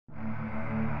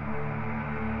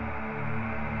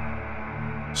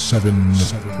7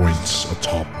 points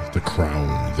atop the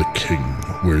crown the king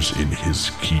wears in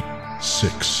his keep.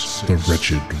 6, the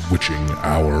wretched witching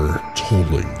hour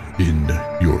tolling in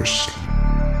your sleep.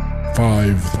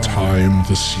 5, the time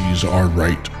the seas are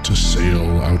right to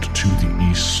sail out to the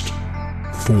east.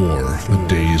 4, the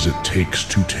days it takes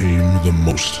to tame the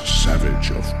most savage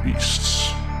of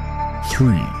beasts. 3,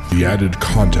 the added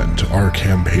content our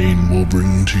campaign will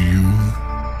bring to you.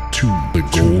 2, the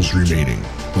goals remaining,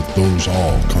 but those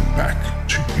all come back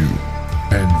to you.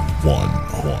 And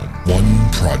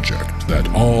one project that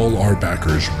all our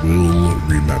backers will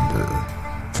remember.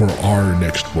 For our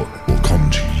next book will come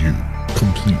to you,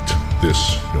 complete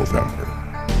this November.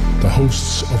 The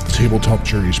hosts of the Tabletop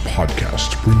Journeys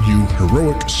podcast bring you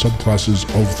Heroic Subclasses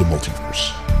of the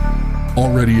Multiverse.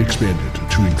 Already expanded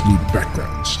to include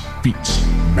backgrounds, feats,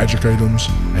 magic items,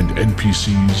 and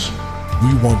NPCs,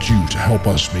 we want you to help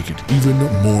us make it even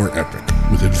more epic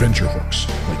with adventure hooks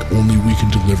like only we can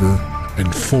deliver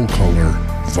and full-color,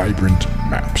 vibrant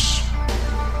maps.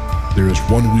 There is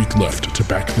 1 week left to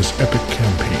back this epic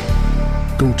campaign.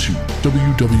 Go to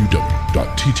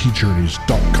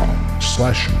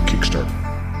www.ttrjourneys.com/Kickstarter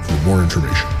for more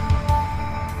information.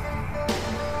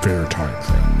 Fair time,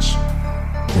 friends.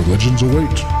 More legends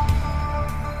await.